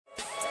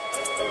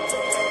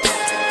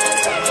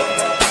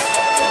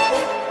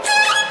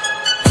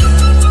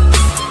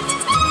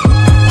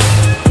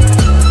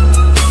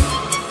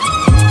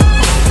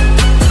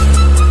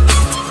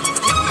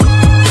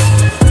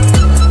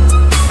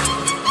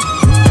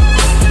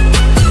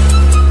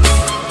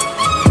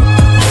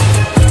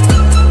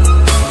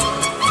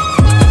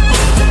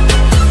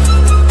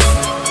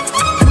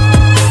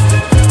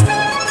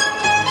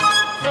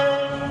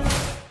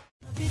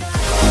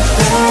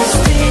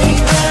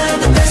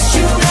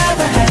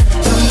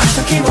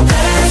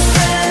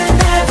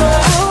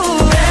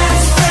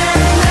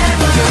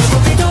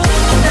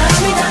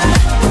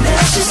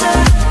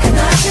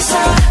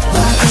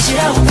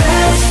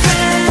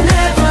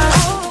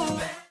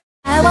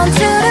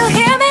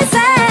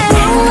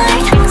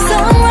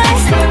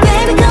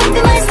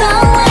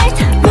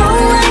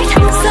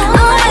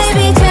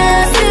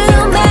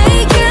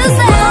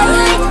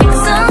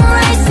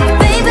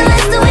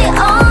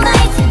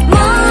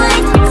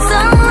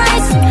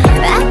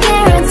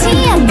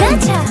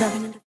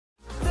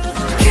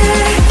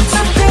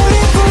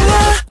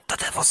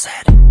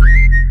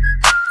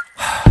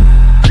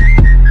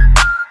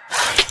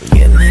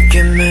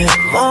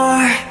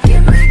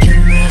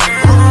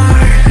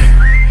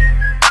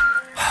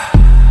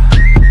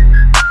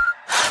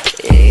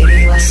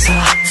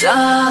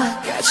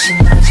다 같이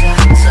맞아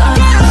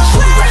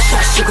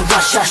Sugar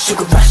rush,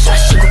 sugar rush,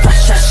 sugar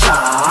rush,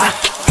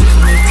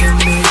 give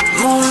me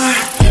more,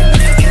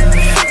 give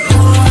me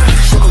more.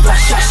 Sugar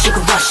rush,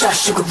 sugar rush,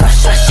 sugar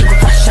rush, sugar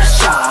rush,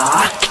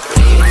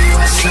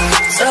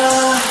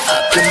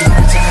 up in my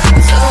time,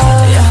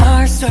 your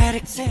heart's so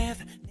addictive.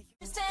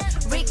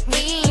 Rick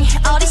me,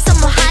 어디서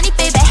뭐 하니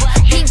baby.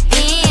 Ping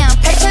ping,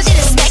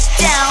 펼쳐지는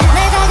smackdown.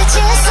 내가 갇힌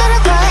수를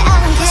거야 I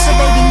don't care. So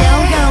baby no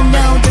no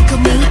no, don't call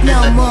me no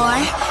more.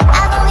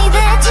 I don't need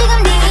that 지금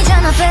네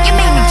전화벨. You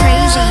make me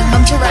crazy,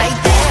 멈춰 right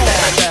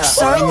there.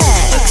 Sorry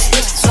next.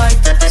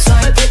 Swipe,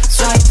 swipe,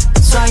 swipe,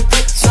 swipe,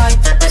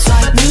 swipe,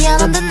 swipe.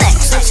 미안한데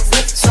next.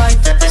 Swipe,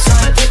 swipe,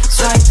 swipe,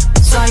 swipe,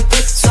 swipe,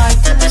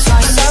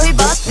 swipe. Sorry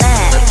but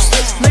next.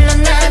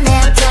 물론 난 내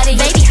앞자리.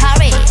 Baby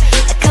hurry.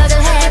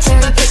 거절해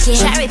cherry picking.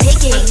 Cherry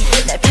picking.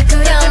 날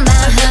바꾸려 my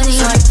honey.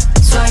 Swipe,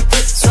 swipe,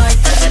 swipe.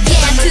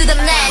 Yeah to the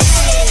next.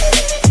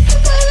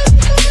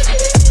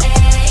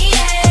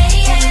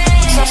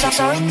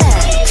 Sorry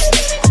next.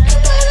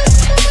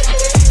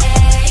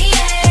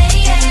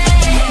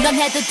 넌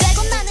해도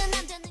되고 나는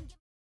안 되는 게.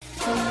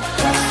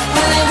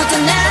 원래부터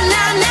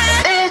나나나.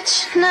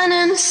 Bitch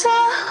나는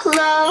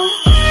solo.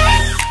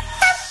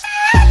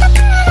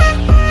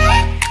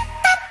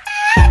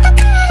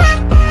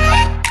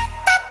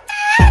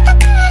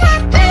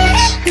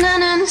 Bitch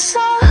나는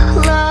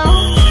solo.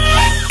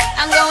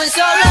 I'm going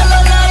solo, lo,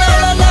 lo, lo,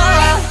 lo, lo.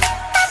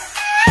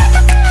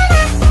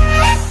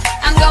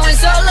 I'm going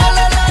solo,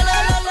 lo, lo, lo,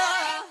 lo, lo.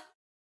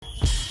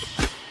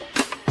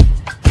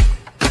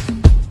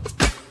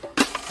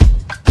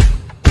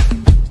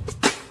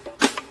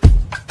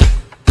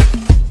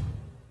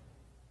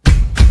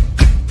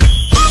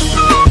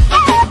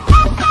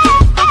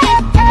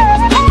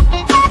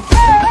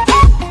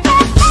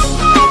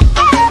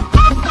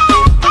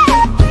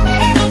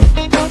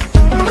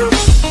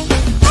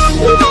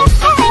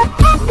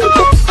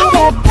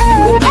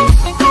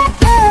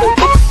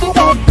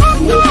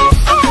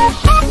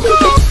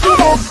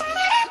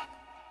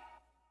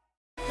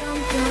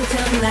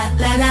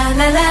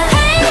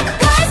 Hey,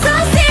 why so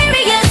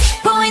serious?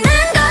 보이는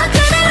거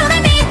그대로 날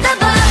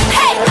믿어봐.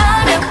 Hey,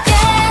 어렵게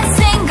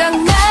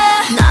생각나.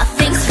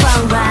 Nothing's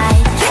wrong,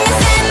 right? Can you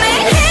see me?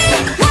 Hey,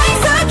 why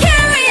so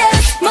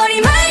curious? 머리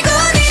말고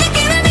네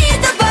느낌을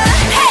믿어봐.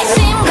 Hey,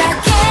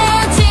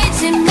 심각해지지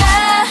마.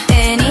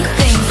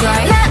 Anything's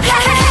right.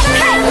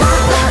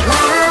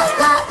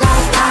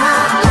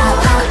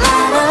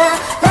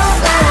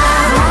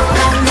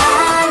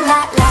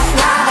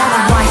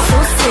 Why so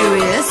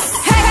serious?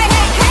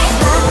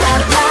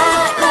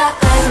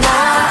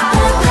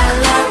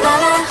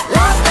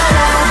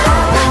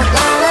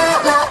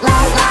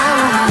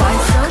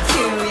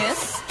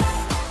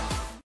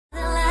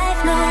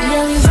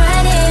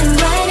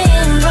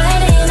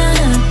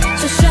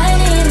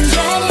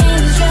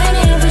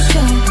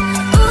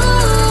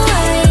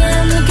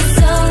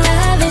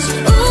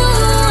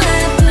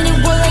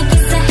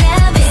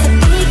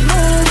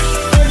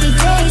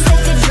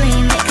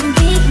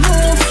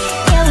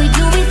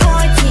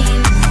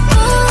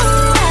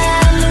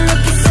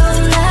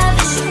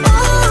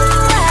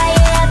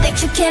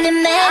 Can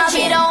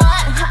imagine.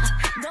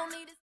 Don't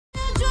need to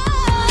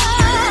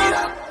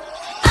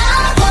I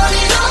want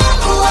it all.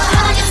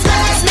 우아하게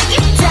smash, make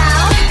it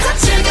down.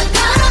 거칠게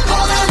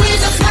바라보다 we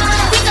just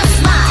smile, we just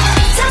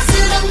smile.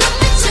 사스런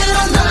눈빛으로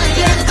너에게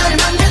널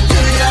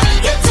만들어.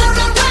 You turn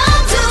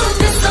around to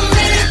this a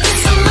minute,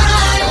 it's a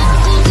mile.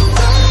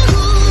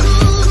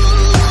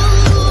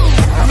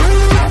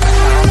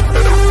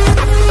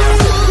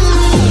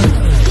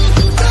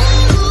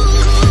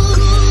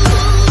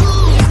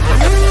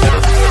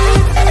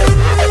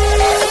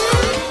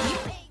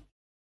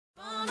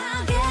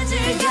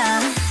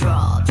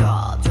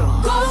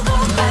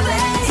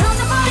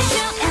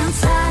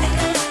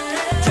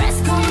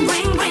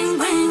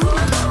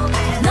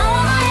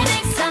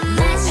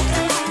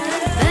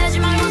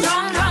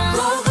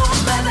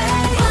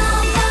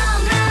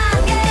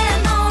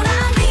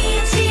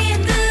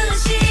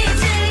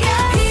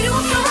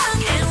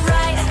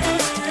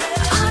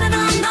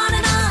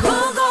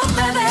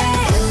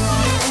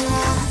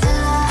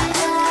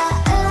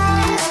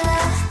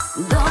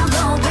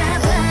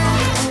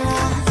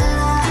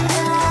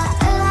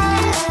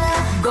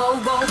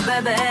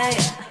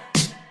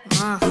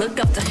 Look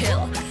up the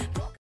hill.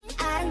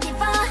 I don't give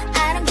up,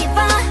 I don't give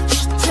up.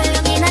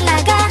 조용히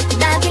날아가,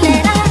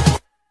 나빌레라.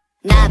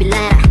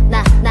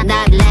 나빌레라,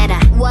 나빌레라.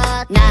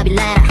 What?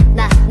 나빌레라,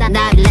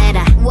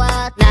 나빌레라.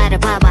 What? 나를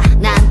봐봐,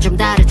 난 좀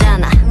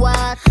다르잖아.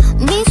 What?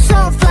 Me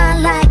so fly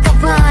like a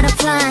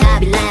butterfly.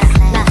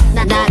 나빌레라,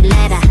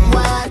 나빌레라.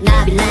 What?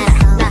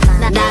 나빌레라,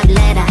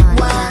 나빌레라.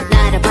 What?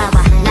 나를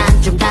봐봐,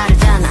 난 좀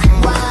다르잖아.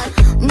 What?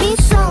 Me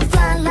so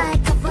fly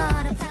like a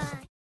butterfly.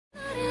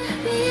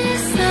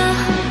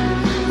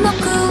 너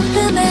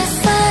구름의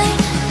사이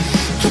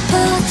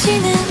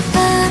깊어지는 밤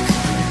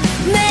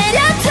매력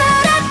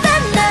돌았던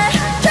날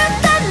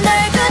줬던 널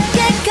굳게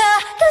가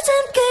또 좀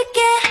크게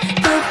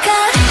볼까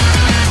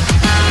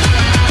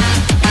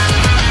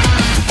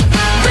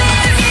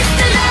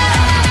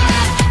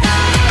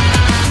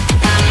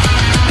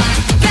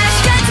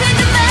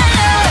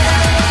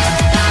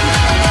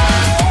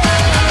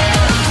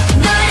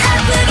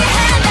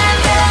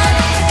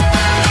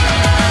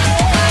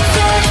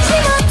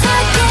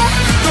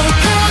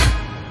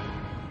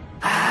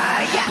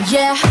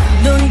yeah.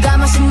 눈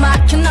감아서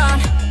막혀 넌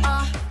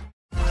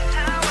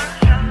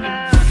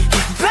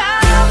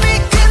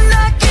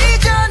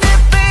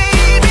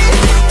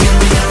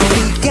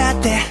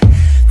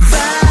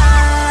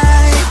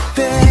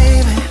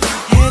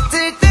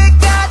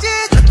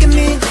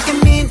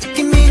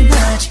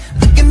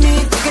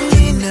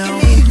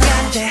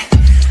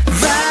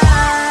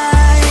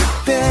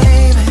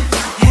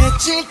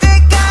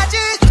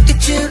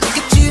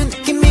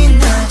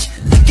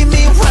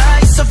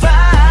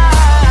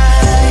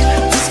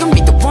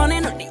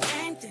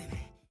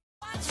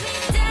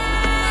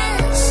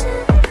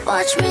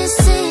Watch me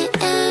sing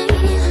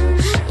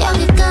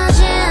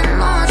여기까진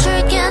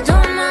멈출게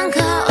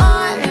도망가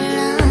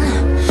얼른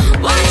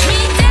Watch me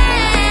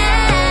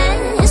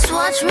dance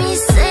Watch me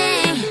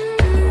sing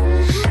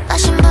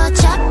다신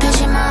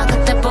붙잡히지 마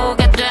그때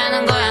보게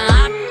되는 거야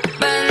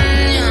나쁜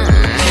년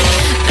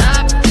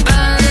나쁜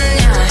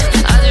년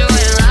아주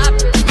그냥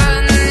나쁜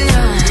년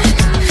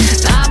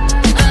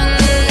나쁜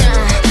년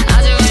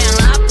아주 그냥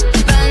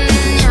나쁜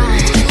년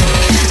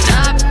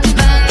나쁜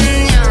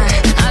년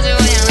아주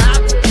그냥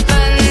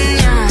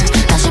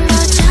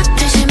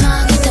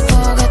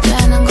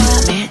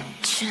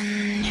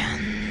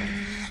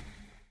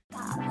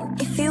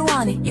If you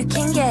want it, you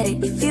can get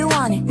it. If you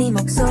want it, 네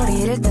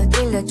목소리를 더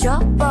들려줘,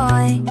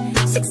 boy.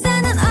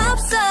 식사는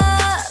없어,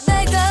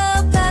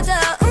 배고파도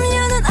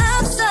음료는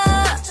없어,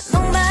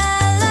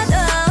 목말라도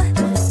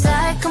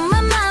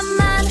달콤한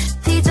맛만,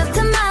 디저트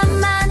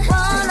맛만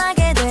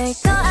원하게 될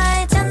거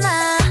알잖아.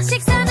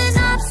 식사는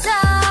없어,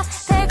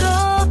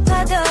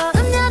 배고파도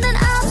음료는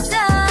없어,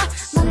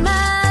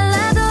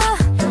 목말라도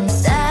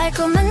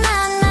달콤한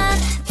맛만,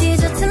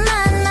 디저트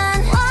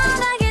맛만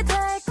원하게 될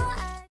거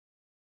알잖아.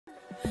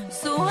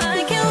 So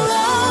I can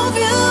love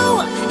you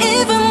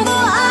even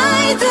though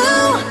I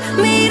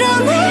do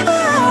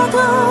밀어내봐도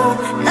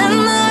난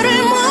너를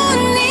못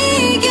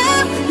이겨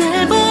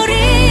날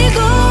버리고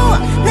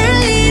날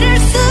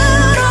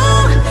잃을수록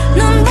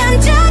넌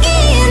반짝이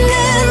있는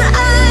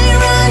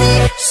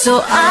irony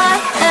So I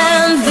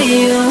envy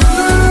you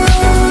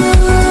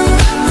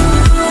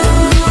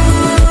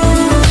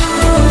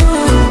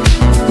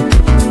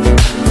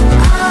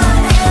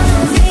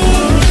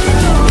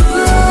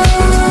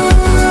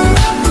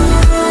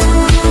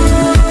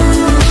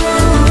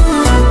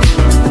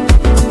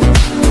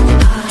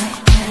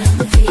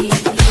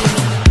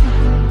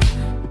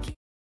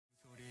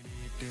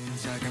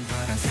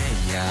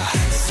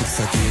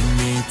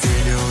속삭임이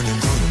들려오는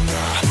동화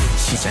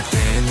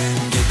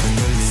시작되는 깊은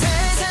울림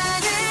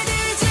세상을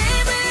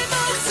뒤집을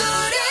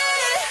목소리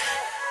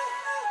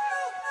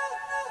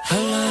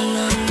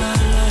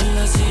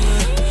할랄랄랄랄라지에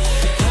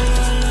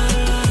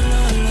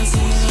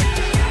할랄랄랄랄라지에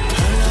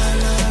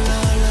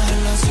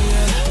할랄랄랄랄라지에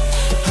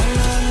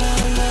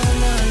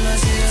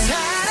할랄랄랄랄라지에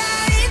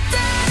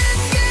살아있다는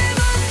게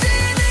뭔지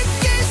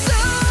느낄 수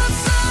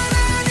없어 난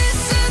이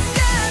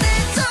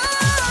순간에도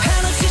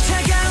한없이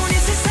차가운 이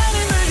세상을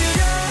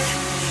물들여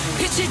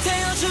빛이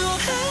되어줘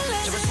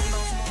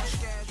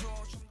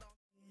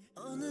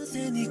어느새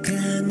네가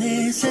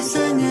내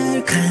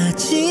세상을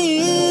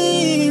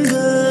가진 걸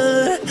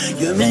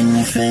You make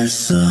me feel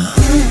so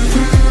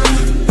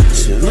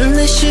숨을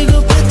내쉬고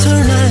battle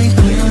like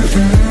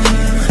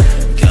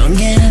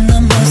경계는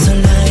넘어서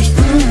like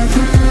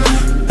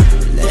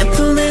내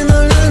품에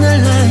널 안아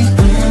like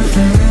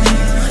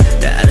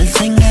다른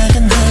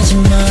생각은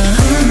하지마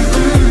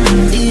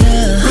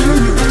yeah.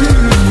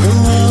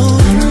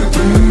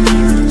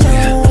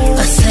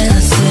 I said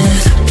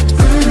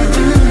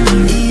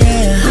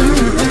yeah.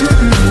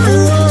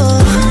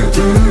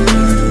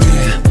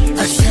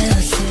 I said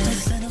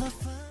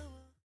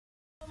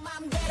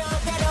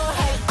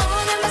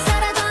오늘만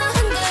살아도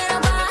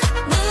흔들어봐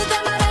누가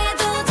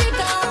말해도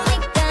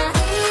즐거우니까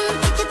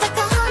티키타카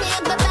honey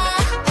baby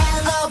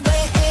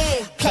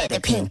L-O-V-E Play the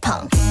ping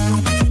pong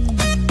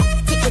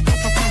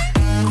티키타카타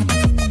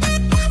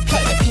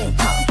Play the ping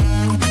pong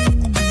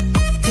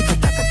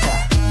티키타카타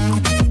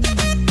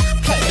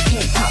Play the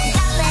ping pong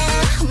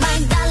Darling, my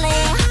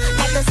darling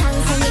날또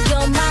상상해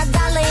You're my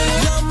darling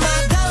You're my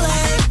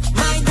darling,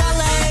 my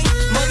darling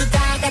모두 다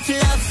같이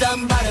love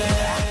somebody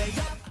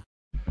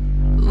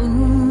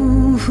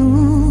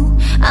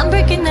I'm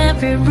breaking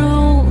every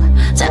rule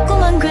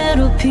자꾸만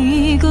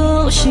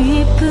괴롭히고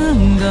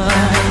싶은 걸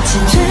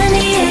 28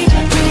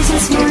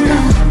 reasons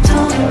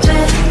몰라도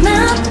돼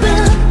나쁜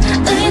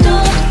의도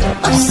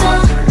없어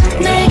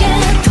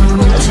내게도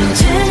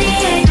 28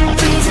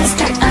 reasons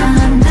다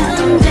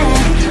아는데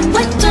왜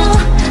또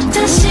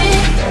다시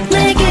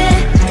내게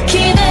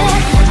기대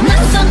난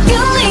so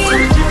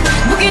believe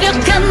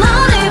무기력한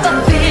너를 봐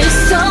feel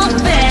so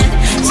bad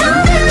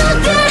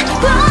정들게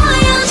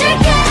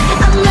보여줄게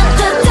I'm not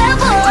the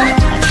devil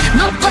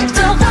너부터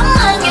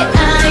방황해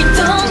I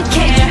don't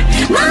care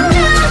맘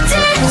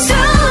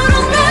같을수록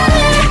나를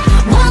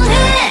원해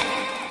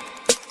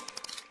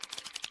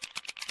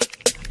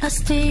I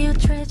steal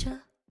treasure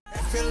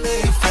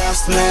Feeling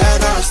fast,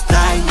 let us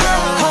die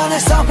young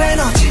어느새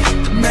에너지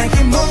Make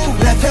it move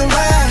left and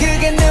right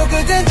그게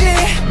누구든지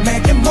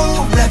Make it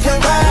move left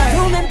and right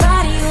보면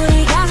party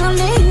우리가 설레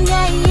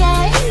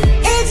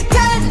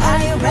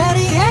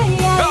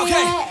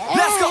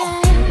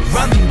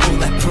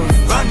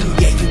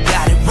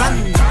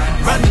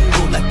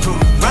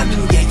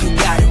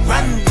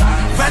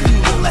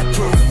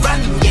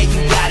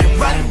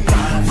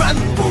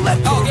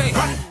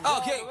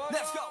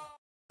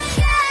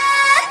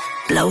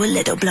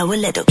little, blow a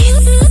little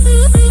kiss.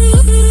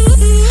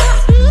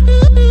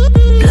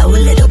 Blow a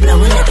little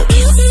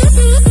kiss.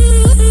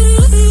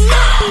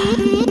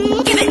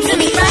 Give it to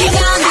me right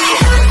now.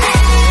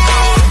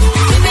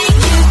 Make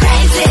you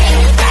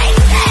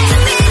crazy.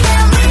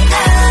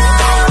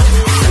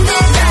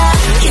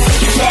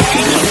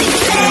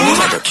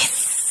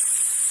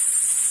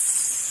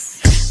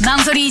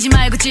 망설이지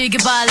말고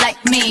즐겨봐 like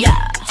me.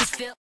 Just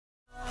feel.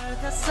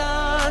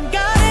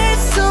 가릴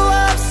수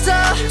없어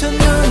두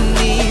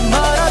눈이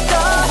멀어도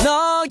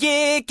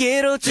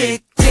너에게로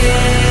직진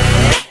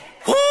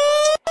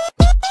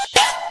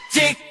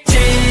직진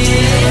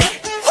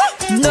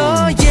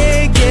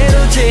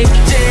너에게로 직진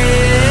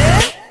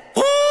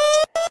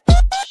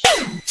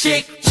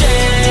직진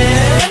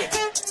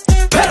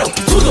Pedal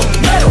to the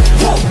metal.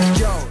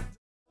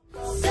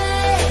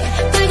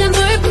 빨간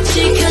불빛이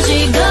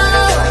켜지고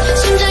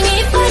심장이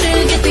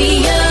빠르게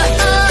뛰어.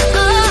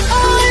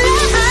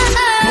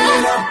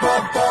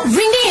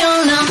 Ring the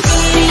alarm,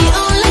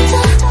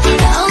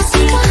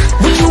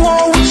 What you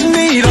want, what you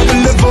need, I'll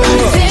deliver.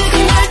 feel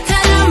like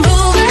I'm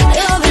moving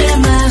over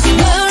miles.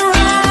 We're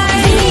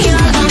riding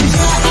on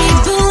이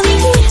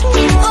분위기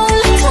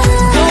올라타.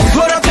 Don't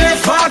put up that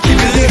fire, keep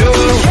it little.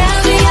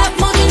 Carry up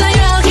모두 다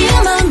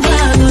여기만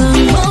봐도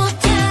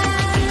못해.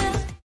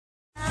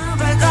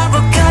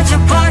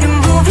 가져버린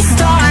movie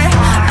star.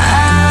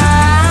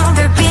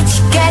 별빛이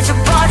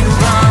깨져버린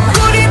밤.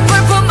 우리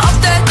볼품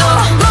없대도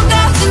뭔가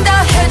준다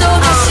해도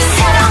다시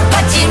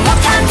사랑받지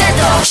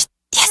못한대도.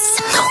 Yes,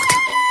 mood.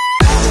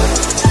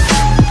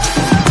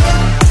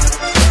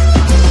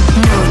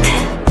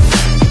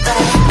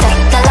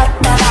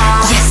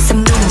 Yes,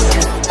 mood.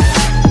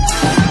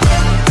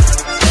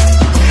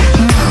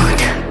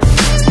 Mood.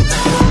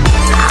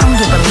 I don't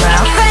give a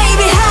love.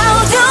 Baby, how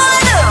do I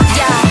look?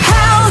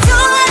 How do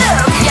I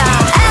look?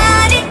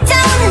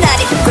 아리따운 날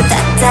입고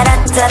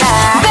따따라따라.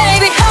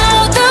 Baby,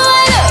 how do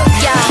I look?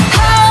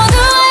 How do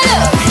I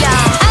look?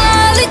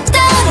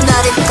 아리따운 날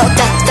입고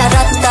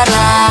따따라따라.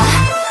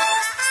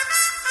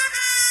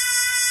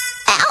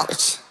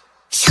 Ouch.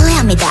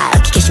 실례합니다.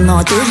 여기 계신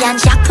모두의 한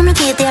작품을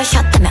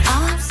기대하셨다면 Oh,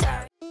 I'm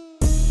sorry.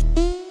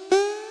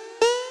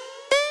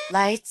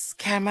 Lights,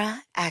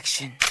 camera,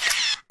 action.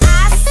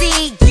 I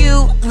see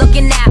you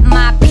looking at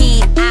my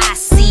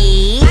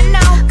PIC. I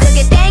know.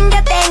 그게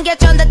땡겨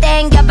좀 더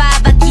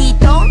땡겨봐봐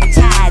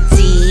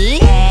기동차지.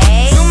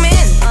 Hey. Zoom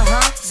in,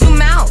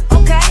 zoom out,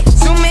 okay.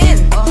 Zoom in,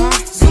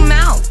 zoom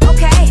out,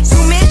 okay.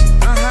 Zoom in,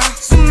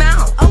 zoom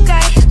out,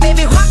 okay.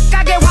 Baby 확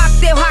가게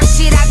확대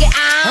확실하게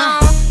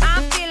I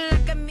feel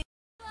like a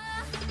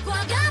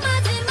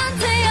과감하지만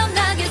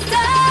태어나게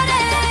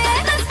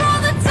started. Let's roll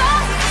the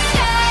dice,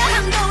 yeah.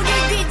 한도를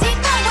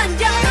뒤집어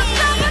완전히.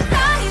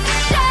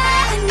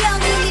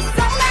 안녕은 있어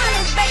나는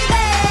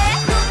baby.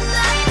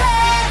 눈앞에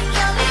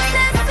여기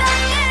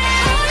세상에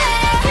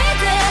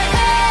기대해.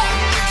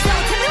 So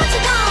tell me what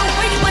you want,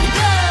 where you wanna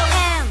go.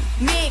 And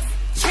mix,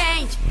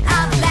 change,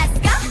 up, let's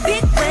go.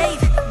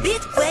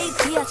 Big wave,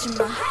 피하지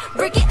마.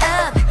 Break it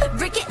up,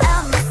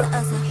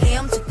 어서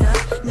헤엄쳐가.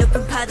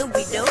 높은 파도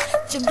위로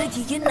좀 더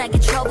기게 나게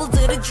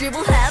trouble들을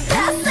dribble have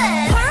pass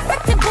it.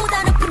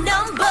 Perfect보다 높은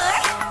number.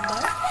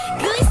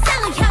 그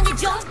이상을 향해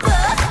jump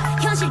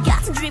up. 현실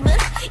같은 dream은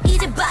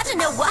이제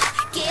빠져나와.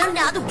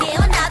 깨어나도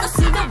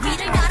수면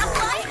위를 날아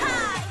fly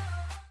high.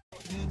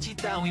 눈치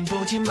따윈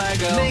보지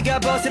말고 내가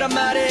벗으란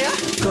말이야.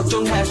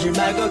 걱정하지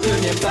말고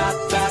그냥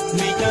빡빡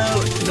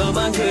믿어.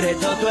 너만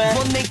그래도 돼.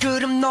 못내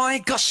그럼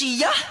너의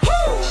것이야.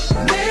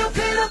 내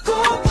옆에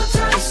꼭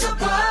붙어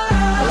있어봐.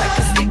 Like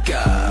a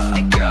sticker.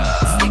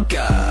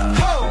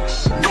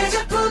 내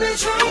작품의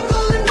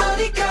주인공은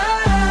너니까.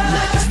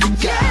 Like a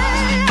sticker.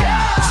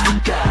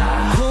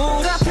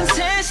 코앞은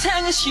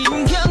세상은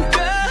신경 꺼.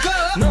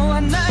 너와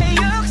나의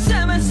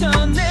역사만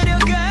선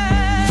내려가.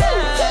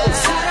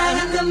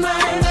 사랑한단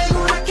말 말고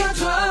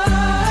아껴줘.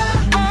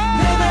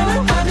 내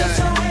맘을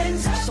받아서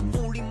왼손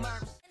우리 맘.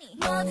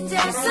 뭐든지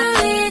할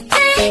수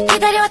있지.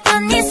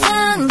 기다려왔던 이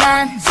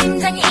순간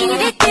심장이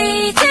이리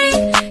뛰지.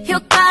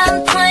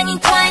 효과음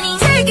 2020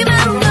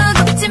 즐기면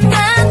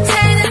무겁지만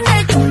쟤는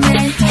달콤해.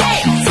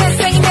 Hey,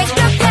 세상이 내 것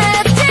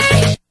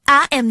같지. I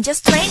am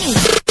just 20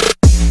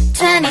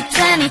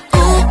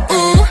 ooh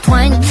ooh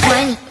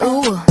 2020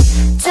 ooh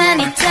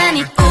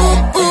 2020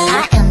 ooh ooh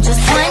I am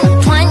just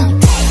 20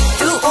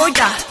 Do or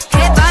die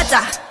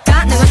해봐자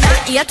가능한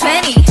나이야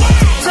 20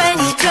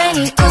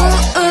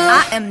 ooh ooh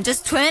I am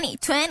just 20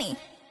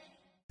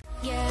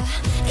 Yeah,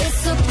 it's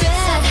so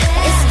bad,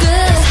 it's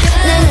good.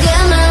 난 그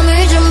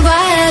맘을 좀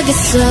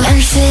봐야겠어.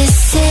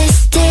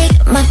 Narcissistic,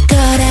 my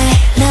God, I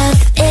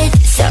love it.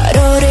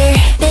 서로를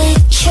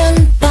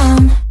비춘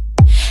밤.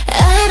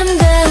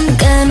 아름다운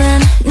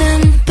까만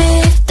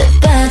눈빛도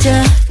빠져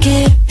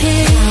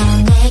깊이.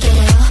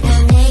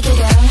 난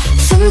내게로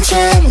숨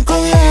참고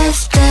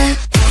last step.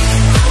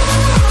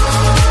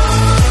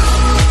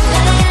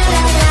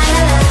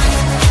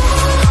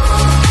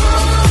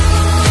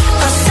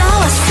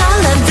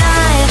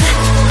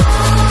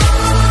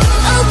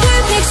 Oh,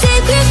 perfect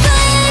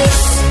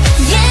sacrifice,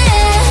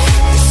 yeah.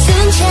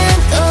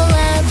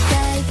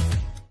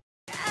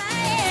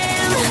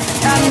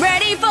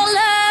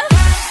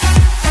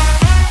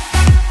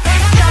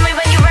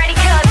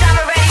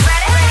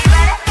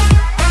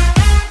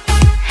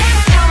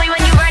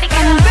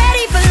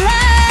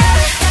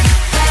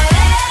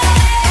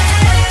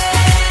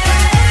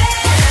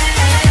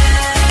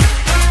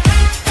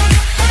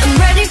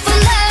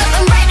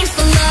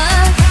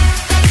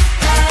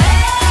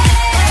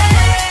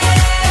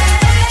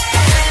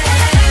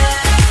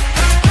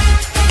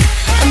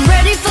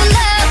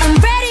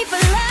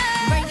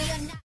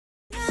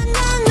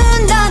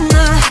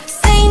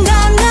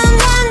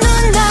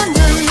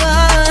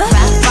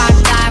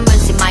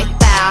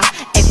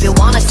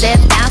 sit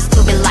down,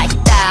 stupid like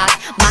that.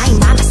 My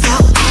mama's so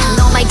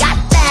oh my god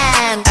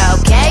damn.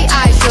 Okay,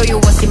 I show you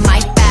what's in my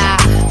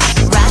bag.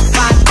 Red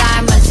 5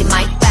 diamonds in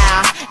my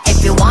bag.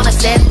 If you wanna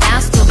sit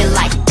down, stupid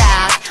like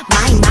that.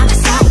 My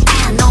mama's so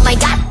oh my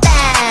god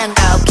damn.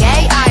 Okay,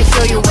 I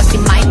show you what's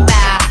in my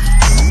bag.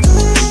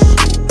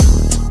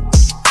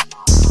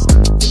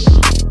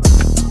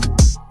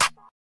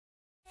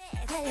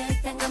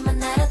 달려있단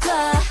것만 알아둬.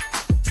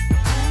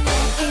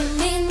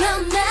 이미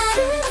넌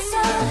나를 봤어.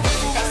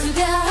 수가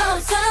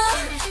없어.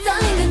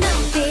 떨리는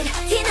눈빛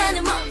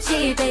티나는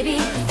몸짓 baby.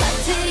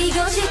 터뜨리고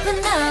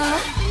싶은 너.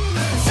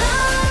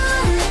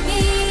 설렘이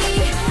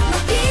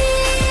먹기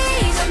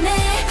전에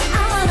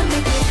I wanna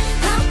make it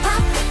pop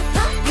pop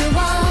pop. You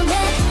want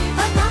it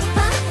pop pop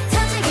pop.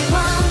 터지기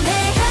원해.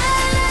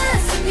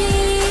 가슴이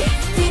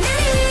뛰는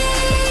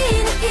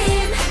이 느낌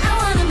I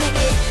wanna make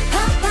it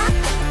pop pop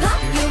pop.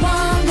 You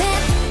want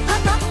it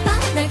pop pop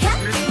pop. 날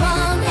갖기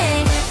원해.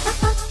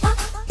 Pop pop pop.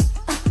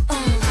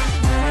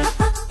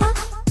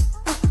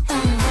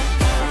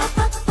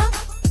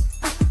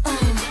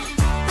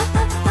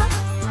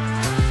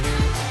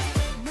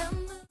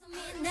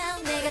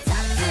 Now 내가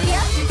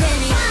터뜨려줄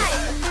테니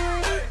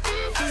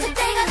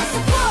그때가 됐어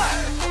 4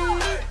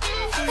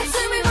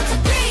 한숨을 멈춰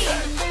 3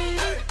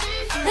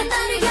 난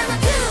너를 감아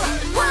 2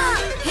 1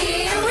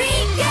 Here we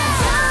go.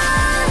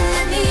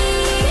 설렘이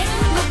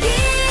먹기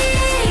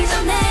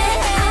전에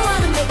I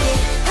wanna make it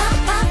pop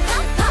pop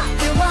pop pop.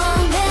 You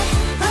want it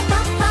pop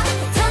pop pop.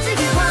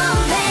 터지기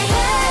원해.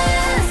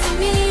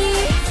 가슴이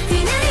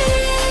뛰는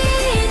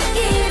이 느낌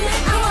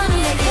I wanna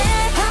make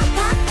it pop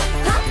pop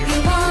pop. You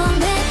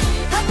want it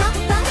pop pop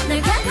pop. 날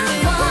갖기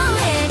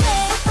원해.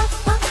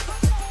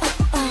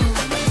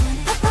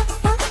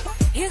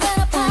 You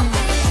gotta pop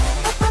it.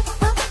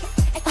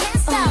 I can't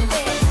stop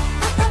it.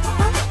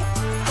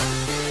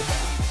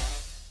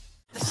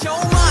 The show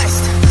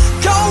must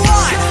go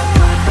on.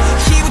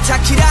 힘을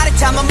기다려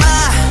담아 my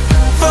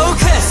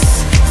focus.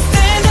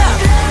 Stand up.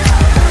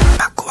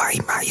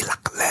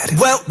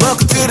 Well,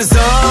 welcome to the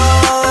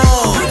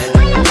zone.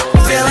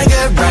 Feeling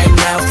good right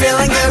now.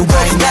 Feeling good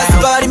right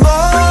now. Body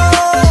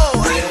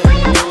move.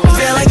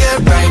 Feeling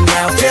good right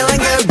now. Feeling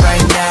good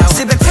right now.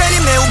 집에 편히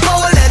매운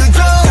power let it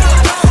go.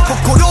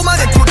 복고로만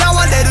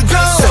돌아와 let it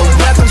go. So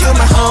welcome to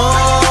my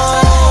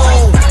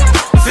home.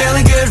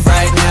 Feeling good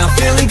right now.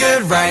 Feeling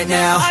good right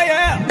now.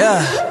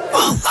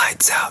 All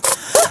lights out.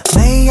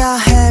 May I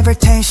have your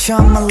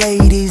attention, my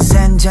ladies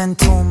and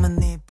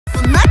gentlemen?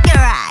 Knock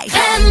your eyes.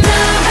 And the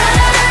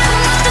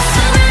모두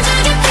숨을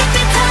죽여 keep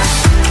it hush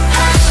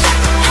hush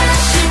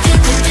hush.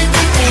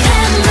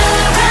 And the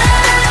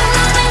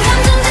모든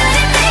감정들이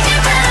make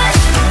it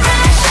rush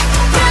rush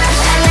rush.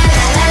 La la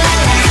la la la.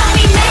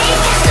 We make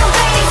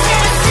history,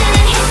 set us in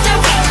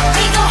history.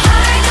 We go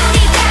hard,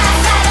 우리가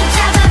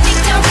사로잡아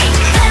victory.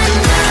 And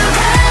the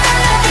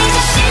이제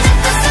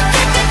시작됐어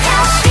keep it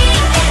hush.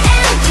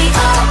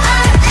 PNDORA.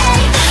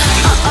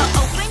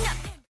 Open up.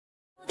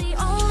 The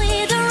only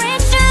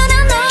direction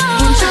I know.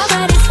 Want your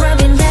body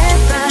swerving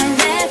left, right,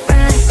 left,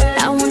 right.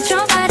 I want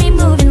your body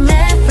moving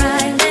left,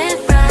 right,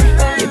 left,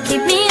 right. You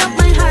keep me up,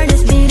 my heart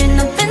is beating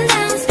up and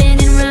down,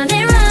 spinning round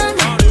and round.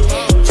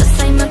 Just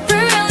like my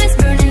pearl is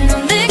burning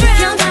on the ground. If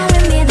you're down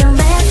with me, then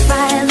let's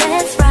ride,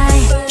 let's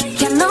ride.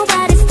 Can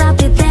nobody stop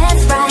it?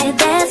 That's right,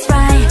 that's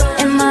right.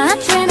 And my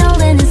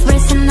adrenaline is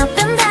racing up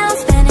and down,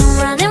 spinning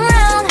round and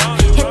round.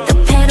 Hit the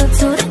pedal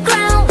to the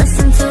ground,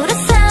 listen to the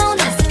sound,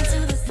 listen to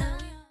the sound.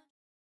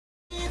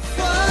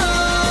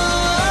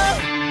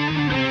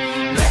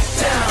 Back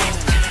down.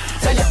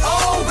 달려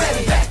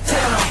already back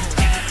down.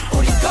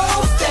 우리 go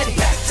steady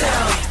back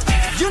down.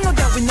 You know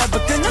that we never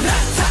gonna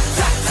top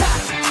top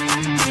top.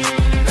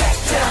 Back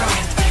down.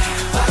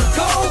 I'll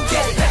go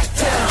get it back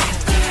down.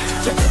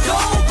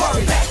 Don't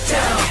worry back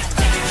down.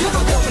 You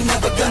know that we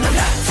never gonna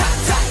top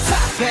top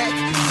top. Back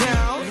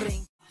down.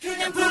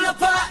 그냥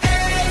불러봐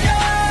에요.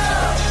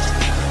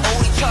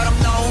 우리처럼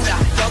놀아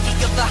여기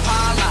곁다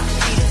할라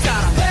이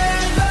사람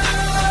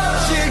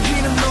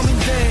즐기는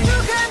놈인데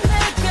누가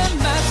내게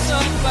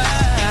맞서봐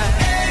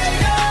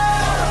에요.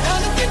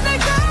 어느 빛날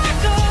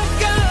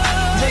가도가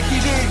내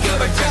길을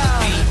걸어가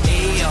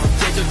위에요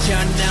제조차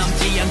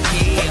남지 않게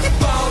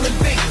Falling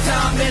big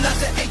time and I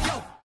say ayo.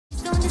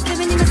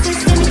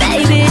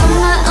 Baby,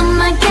 oh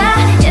my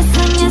god, yes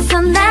and yes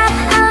on that.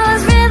 I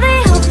was really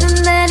hoping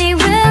that it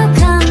will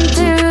come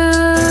through.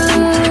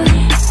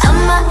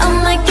 Oh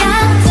my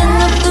god, 전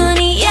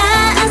너뿐이야.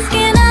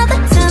 Asking all the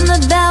time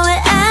about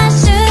what I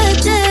should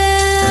do.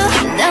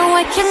 No,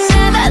 I can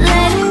never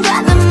let him go.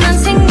 너만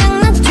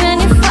생각나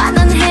 24.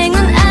 넌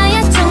행운아야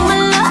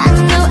정말로.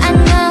 I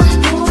know.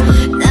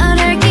 널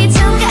알기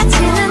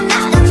전까지는 나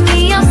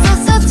의미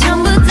없었어.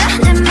 전부 다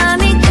내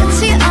맘이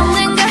끝이 없는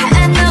걸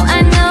I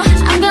know.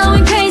 I'm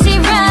going crazy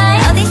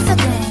right.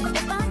 어디서든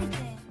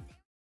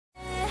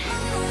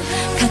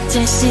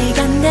각자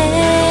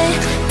시간에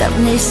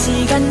떠날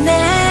시간에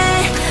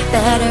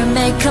Better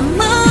make a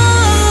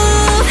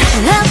move.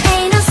 Love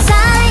ain't no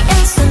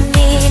science, I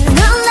need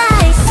no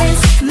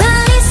license.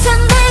 머리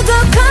상대고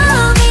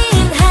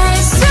고민할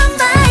수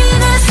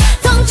minus.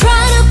 Don't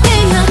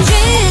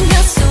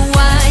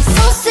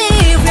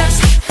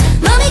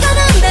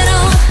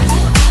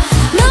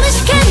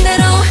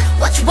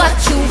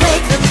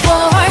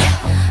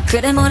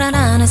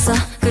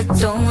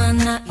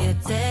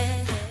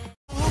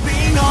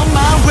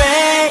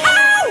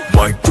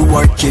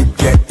I keep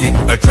getting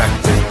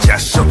attracted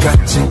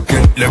자석같이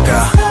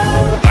끌려가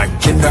I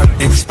cannot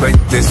explain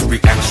this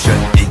reaction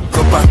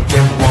이거밖에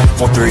 1,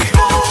 4, 3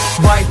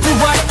 Why do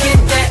I keep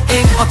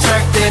getting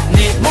attracted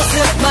네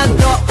모습만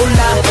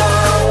떠올라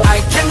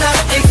I cannot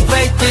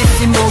explain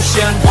this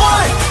emotion 1,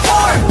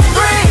 4,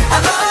 3 I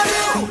love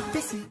you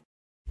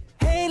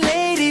Hey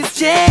ladies,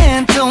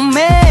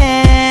 gentlemen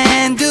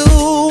Do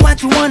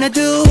what you wanna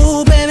do,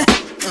 baby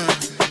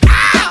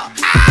Ow,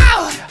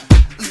 ow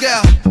Let's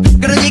go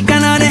그러니까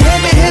너는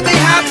hit me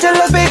hop till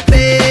the big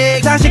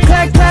big 다시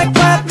clack clack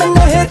clack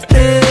맨날 hit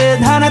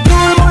it 하나 둘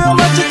모여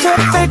마치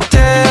traffic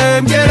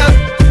jam Get up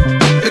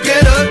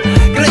Get up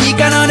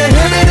그러니까 너는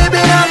hit me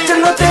hop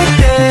till the big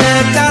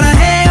big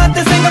따라해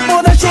어때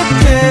생각보다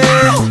쉽게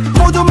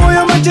모두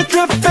모여 마치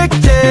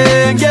traffic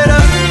jam Get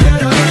up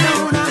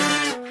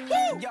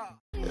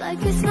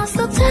Like it's not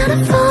so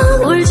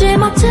telephone 울지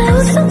못해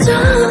웃어줘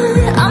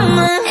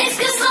엄마 It's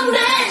cause I'm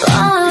bad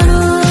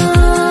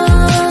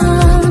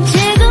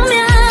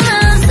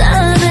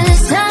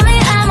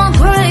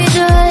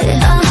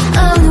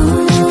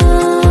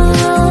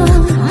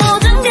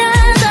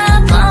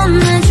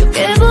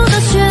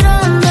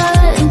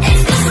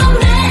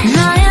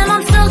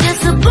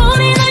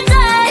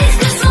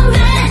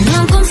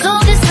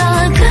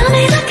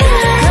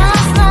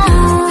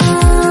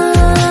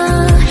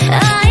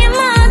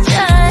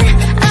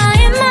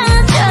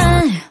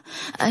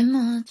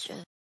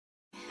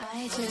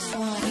I just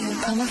want you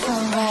coming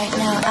from right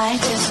now I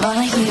just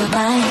wanna hear your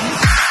mind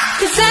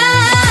Cause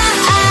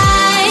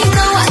I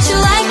know what you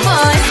like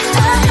boy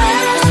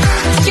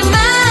You're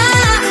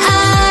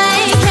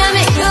mine Can't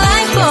make you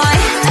like boy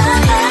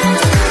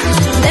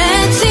내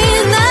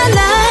지난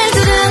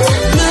날들은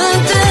눈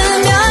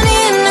뜨면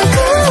있는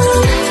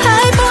cool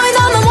High boy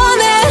너만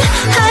원해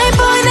High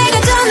boy 내가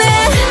전해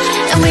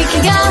And we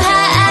can go high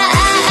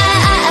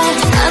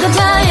어떤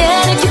밤에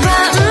이렇게 봐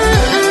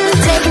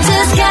Take it to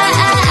the sky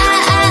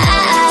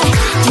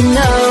You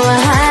know I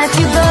have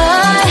you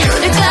boy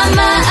우리 가마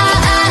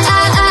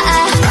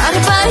어떤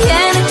밤에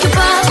이렇게 봐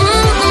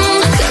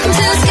Take it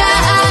to the sky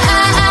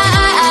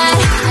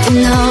You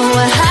know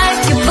I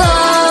have you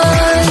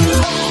boy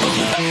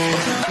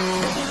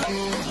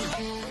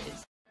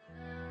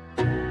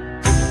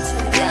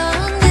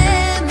차가운 내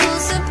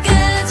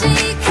모습까지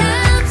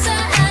감싸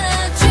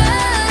안아줘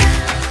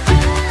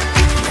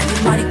난 네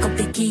머리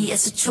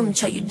꼽히기에서 춤춰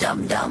you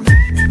dumb dumb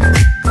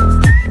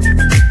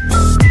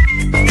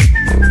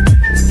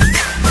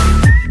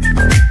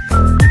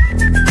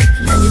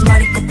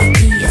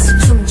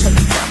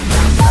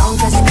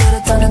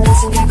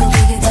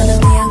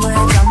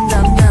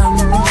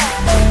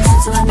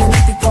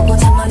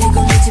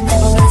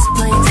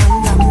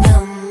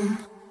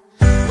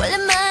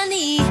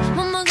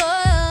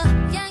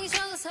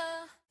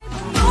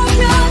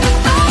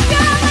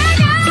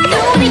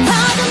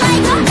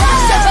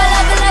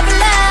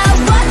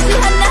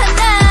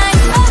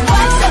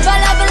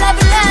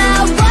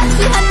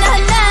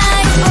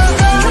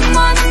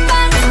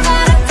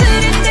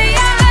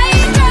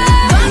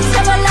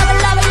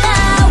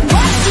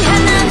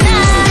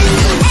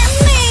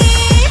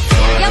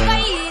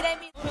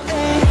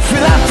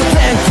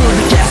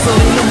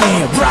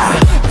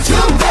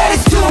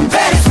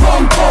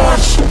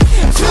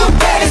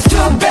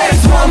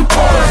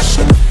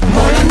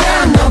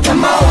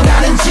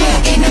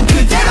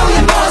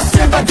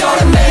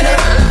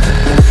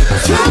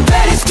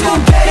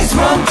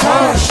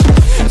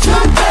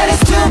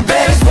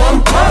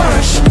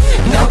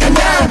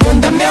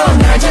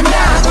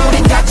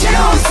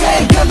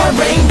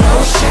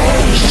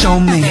Show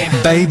me,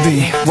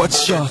 baby,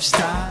 what's your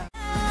style?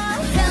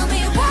 Tell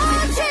me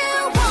what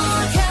you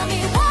want, tell me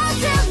what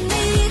you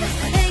need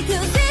A to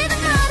Z 는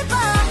너를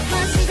봐만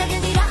시작은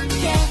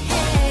이렇게 해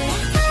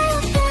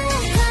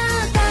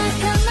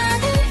따뜻한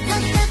말을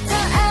뱉어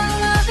I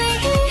love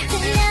you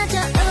들려줘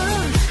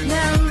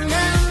No,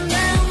 no,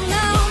 no,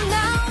 no,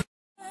 no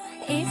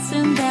이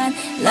순간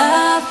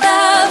Love the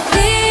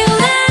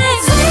feeling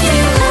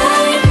Sweet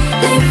life,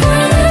 live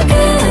for the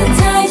good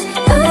times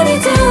우리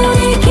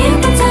둘이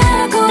기분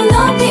타고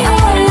높이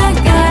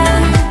올라가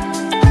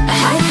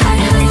High,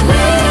 high, high,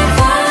 we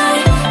fly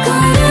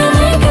구름을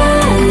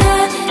갈라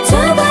두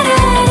발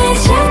아래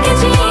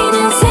착해지는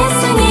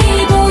세상이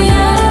보여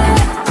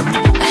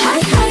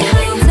High, high,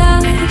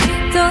 high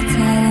또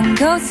다른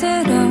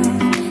곳으로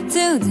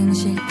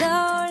두둥실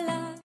떠올라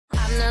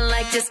I'm not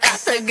like just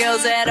other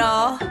girls at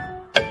all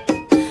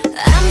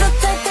I'm the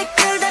type of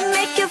girl that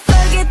make you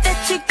forget that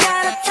you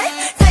got a type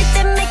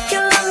that make you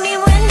love me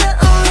when the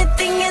only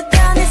thing you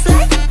done is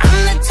like I'm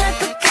the type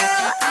of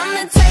girl, I'm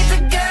the type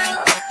of girl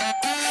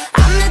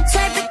I'm the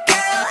type of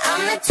girl,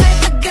 I'm the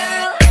type of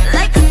girl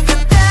Like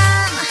da-da-da,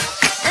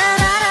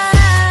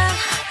 da-da-da-da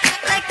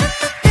Like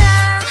da-da-da,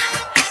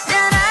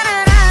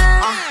 da-da-da-da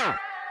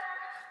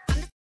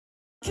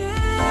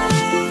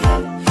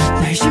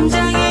내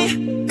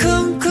심장이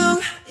쿵쿵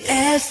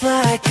It's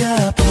like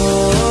a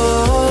boy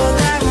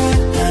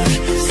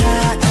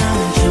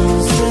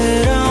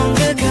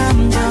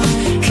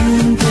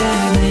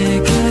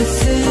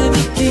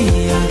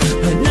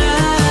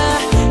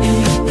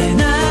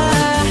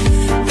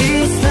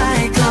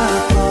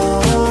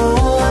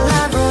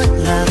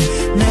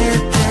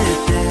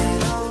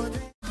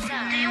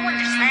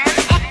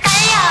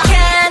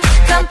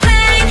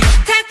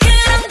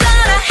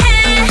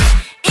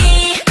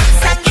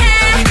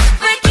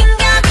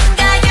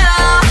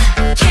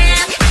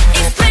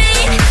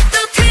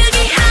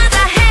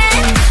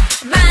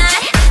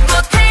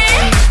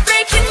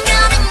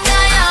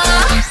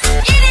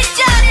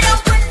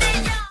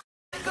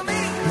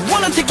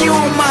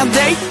my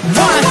day. 1, 2,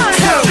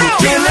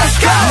 yeah, let's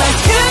go.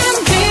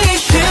 금빛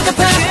sugar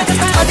pop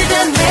어디든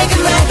내게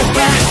말해봐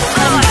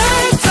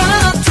말도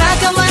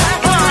다가와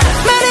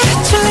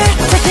말해줄래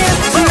take it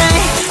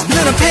tonight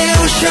눈앞에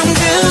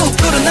오션뷰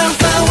푸른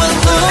낭떠왕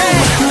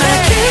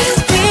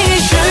금빛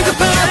sugar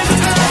pop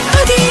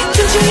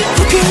어디든지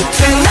오케이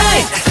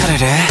tonight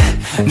파르르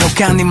녹아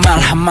네 말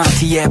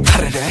한마디에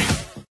파르르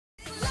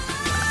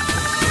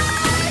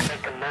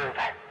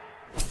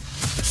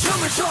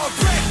춤을 춰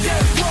break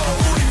that wall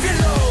우리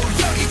below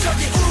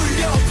여기저기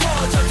울려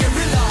퍼져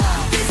guerrilla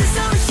This is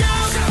our show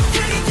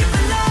Bring it deep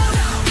below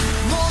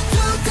모두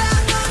다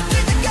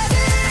넘기는까지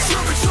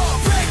춤을 춰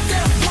break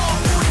that wall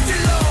우리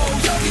below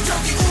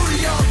여기저기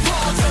울려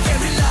퍼져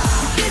guerrilla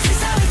This is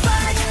how we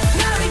fight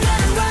Now we got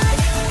it right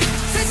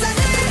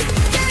세상을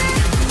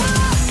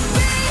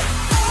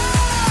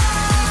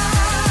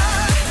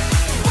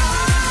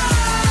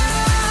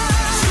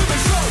춤을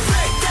춰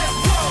break that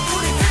wall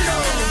우리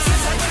below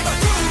세상을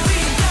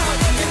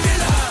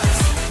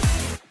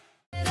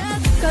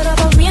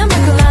걸어보면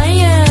I'm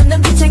lion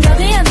눈빛엔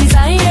거대한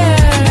desire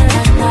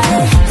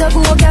더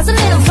부어가서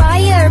little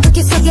fire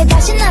불길 속에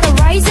다시 나를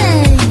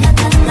rising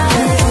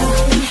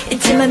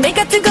있지만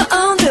내가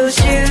뜨거운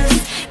those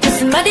shoes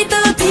무슨 말이 더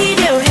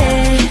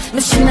필요해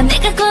무심한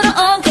내가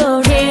걸어온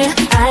거리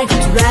I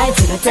got to ride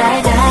till I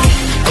die die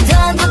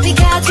어떤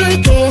높이가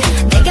줄게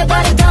내가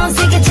바라던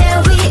세계 제일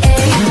위에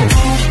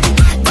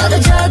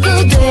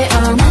떨어져도 돼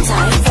I'm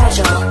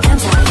anti-fragile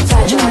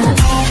anti-fragile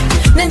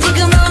난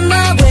지금 on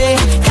my way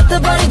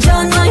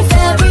갚아버리죠 너의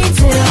fairy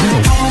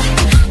tale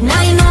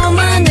Now you know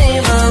my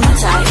name I'm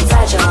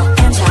anti-fragile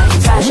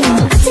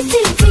anti-fragile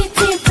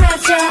anti-fragile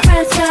fragile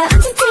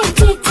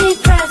anti-fragile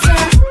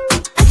fragile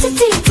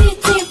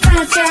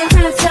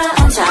anti-fragile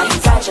fragile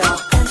anti-fragile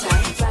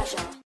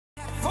anti-fragile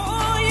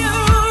for you.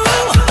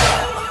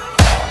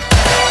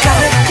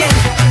 Gotta get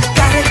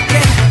that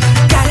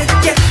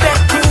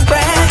groove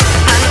back.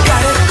 I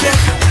gotta get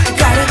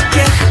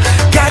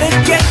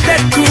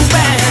that groove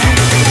back.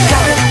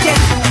 Gotta get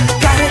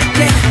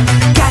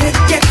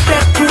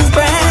that groove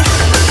back.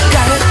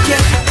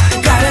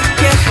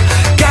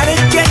 Gotta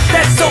get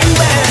that soul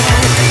back.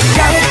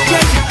 Gotta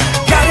get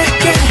that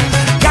groove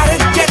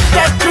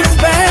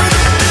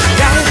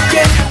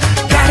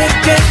back.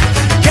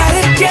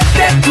 Gotta get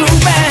that groove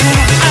back.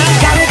 I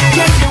gotta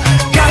get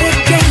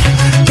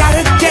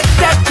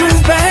that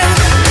groove back.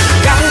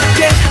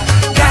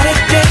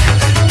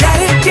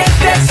 Gotta get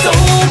that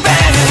soul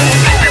back.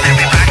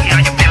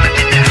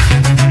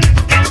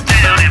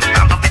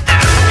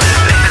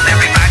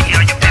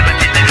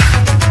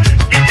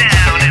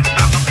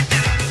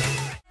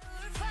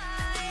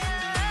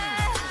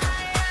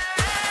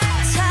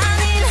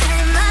 잔인할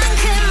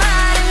만큼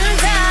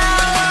아름다워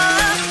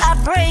I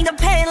bring the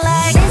pain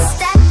like This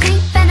that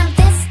pink venom,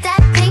 this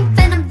that pink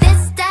venom,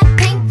 this that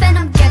pink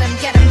venom. Get 'em,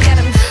 get 'em, get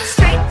 'em.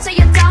 Straight to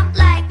your dump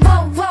like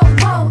whoa, whoa,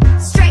 whoa.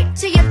 Straight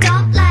to your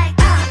dump like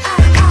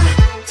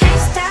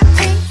Taste that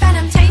pink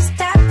venom, taste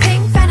that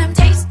pink venom,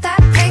 taste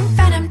that pink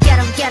venom. Get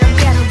 'em, get 'em,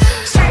 get 'em.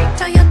 Straight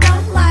to your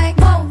dump like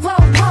whoa, whoa,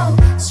 whoa.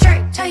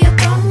 Straight to your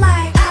dump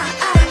like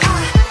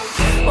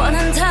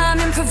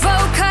원한다면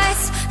provoke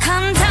us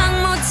감당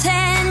못해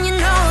and you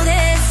know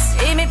this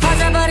이미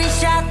퍼져버린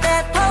shot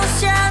that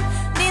potion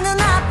네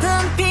눈아픈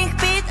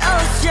핑크빛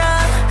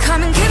ocean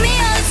Come and give me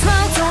all the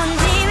smoke don't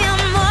leave me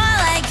more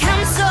like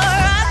I'm so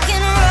rock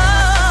and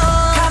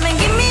roll Come and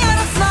give me all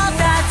the smoke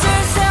that's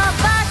yourself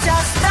but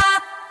just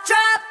stop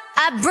drop I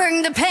bring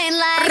the pain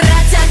like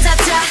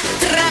Ra-ta-ta-ta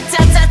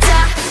Ra-ta-ta-ta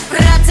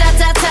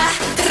Ra-ta-ta-ta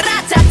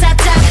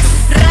Ra-ta-ta-ta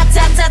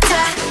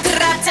Ra-ta-ta-ta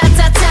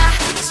Ra-ta-ta-ta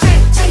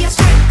straight to your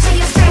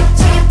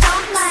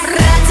dump like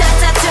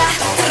Ra-ta-ta-ta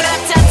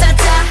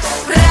Ra-ta-ta-ta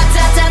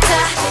Ra-ta-ta-ta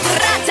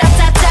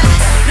Ra-ta-ta-ta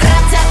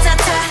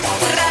Ra-ta-ta-ta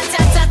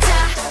Ra-ta-ta-ta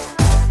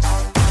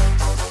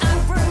I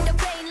bring the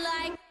pain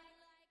like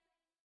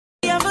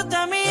아무튼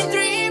me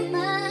dream.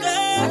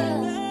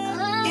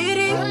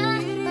 이리